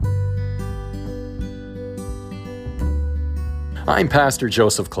I'm Pastor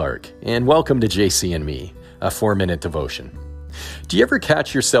Joseph Clark, and welcome to JC and Me, a 4-minute devotion. Do you ever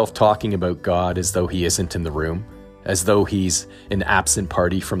catch yourself talking about God as though He isn't in the room? As though He's an absent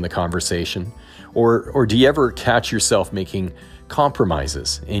party from the conversation? Or do you ever catch yourself making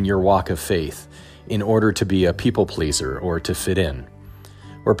compromises in your walk of faith in order to be a people pleaser or to fit in?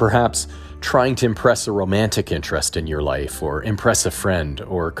 Or perhaps trying to impress a romantic interest in your life or impress a friend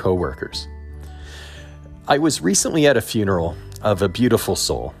or coworkers? I was recently at a funeral of a beautiful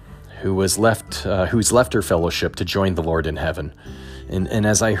soul who's left her fellowship to join the Lord in heaven. And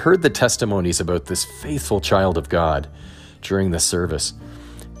as I heard the testimonies about this faithful child of God during the service,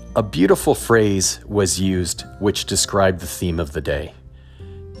 a beautiful phrase was used which described the theme of the day,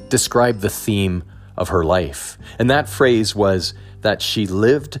 described the theme of her life. And that phrase was that she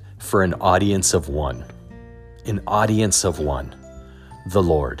lived for an audience of one, the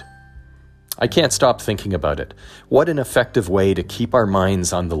Lord. I can't stop thinking about it. What an effective way to keep our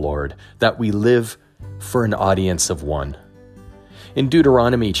minds on the Lord, that we live for an audience of one. In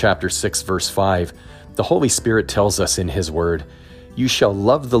Deuteronomy chapter 6, verse 5, the Holy Spirit tells us in His Word, "You shall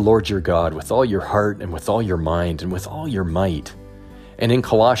love the Lord your God with all your heart and with all your mind and with all your might." And in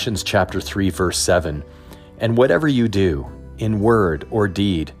Colossians chapter 3, verse 7, "And whatever you do, in word or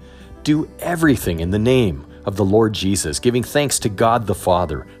deed, do everything in the name of the Lord Jesus, giving thanks to God the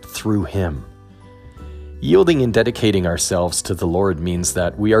Father through Him." Yielding and dedicating ourselves to the Lord means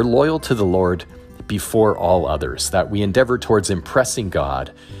that we are loyal to the Lord before all others, that we endeavor towards impressing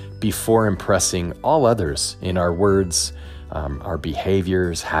God before impressing all others in our words, our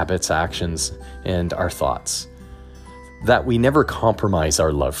behaviors, habits, actions, and our thoughts. That we never compromise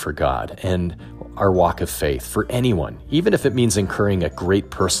our love for God and our walk of faith for anyone, even if it means incurring a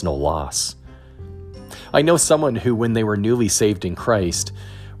great personal loss. I know someone who, when they were newly saved in Christ,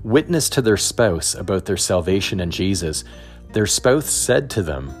 witnessed to their spouse about their salvation in Jesus. Their spouse said to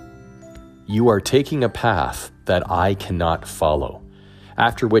them, "You are taking a path that I cannot follow."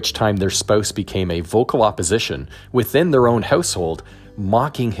 After which time their spouse became a vocal opposition within their own household,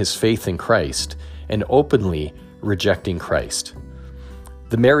 mocking his faith in Christ and openly rejecting Christ.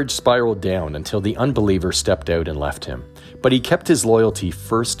 The marriage spiraled down until the unbeliever stepped out and left him, but he kept his loyalty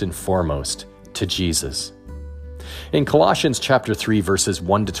first and foremost to Jesus. In Colossians chapter 3, verses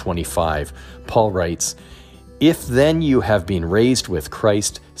 1 to 25, Paul writes, "If then you have been raised with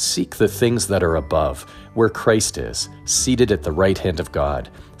Christ, seek the things that are above, where Christ is, seated at the right hand of God.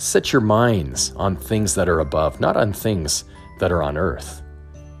 Set your minds on things that are above, not on things that are on earth."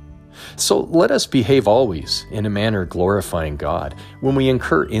 So let us behave always in a manner glorifying God. When we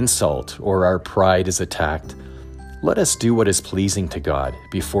incur insult or our pride is attacked, let us do what is pleasing to God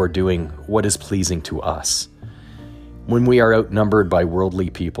before doing what is pleasing to us. When we are outnumbered by worldly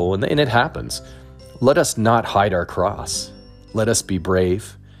people, and it happens, let us not hide our cross. Let us be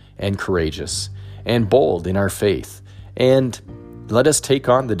brave and courageous and bold in our faith, and let us take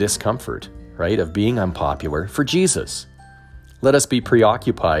on the discomfort, of being unpopular for Jesus. Let us be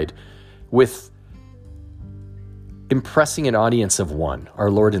preoccupied with impressing an audience of one, our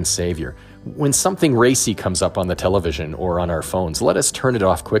Lord and Savior. When something racy comes up on the television or on our phones, let us turn it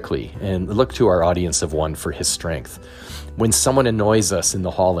off quickly and look to our audience of one for His strength. When someone annoys us in the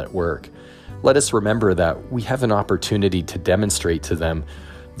hall at work, let us remember that we have an opportunity to demonstrate to them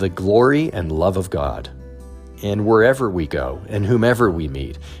the glory and love of God. And wherever we go and whomever we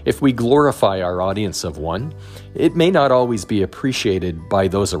meet, if we glorify our audience of one, it may not always be appreciated by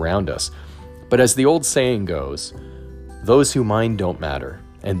those around us. But as the old saying goes, those who mind don't matter,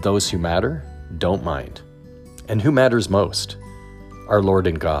 and those who matter don't mind. And who matters most? Our Lord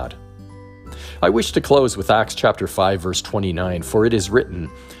and God. I wish to close with Acts chapter 5, verse 29, for it is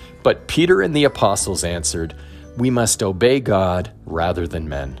written, "But Peter and the apostles answered, 'We must obey God rather than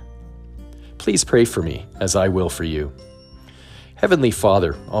men.'" Please pray for me as I will for you. Heavenly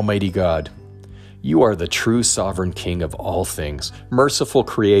Father, Almighty God, You are the true sovereign King of all things, merciful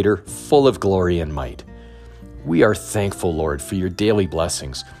Creator, full of glory and might. We are thankful, Lord, for Your daily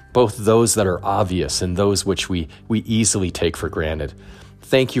blessings, both those that are obvious and those which we easily take for granted.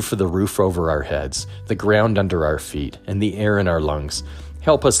 Thank You for the roof over our heads, the ground under our feet, and the air in our lungs.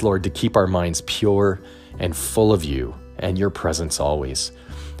 Help us, Lord, to keep our minds pure and full of You and Your presence always.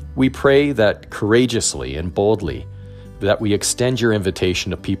 We pray that courageously and boldly that we extend Your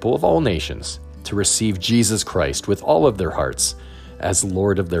invitation to people of all nations to receive Jesus Christ with all of their hearts as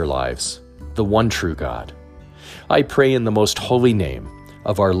Lord of their lives, the one true God. I pray in the most holy name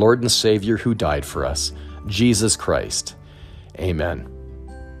of our Lord and Savior who died for us, Jesus Christ. Amen.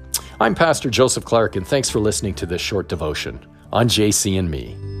 I'm Pastor Joseph Clark, and thanks for listening to this short devotion on JC and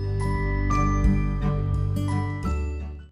Me.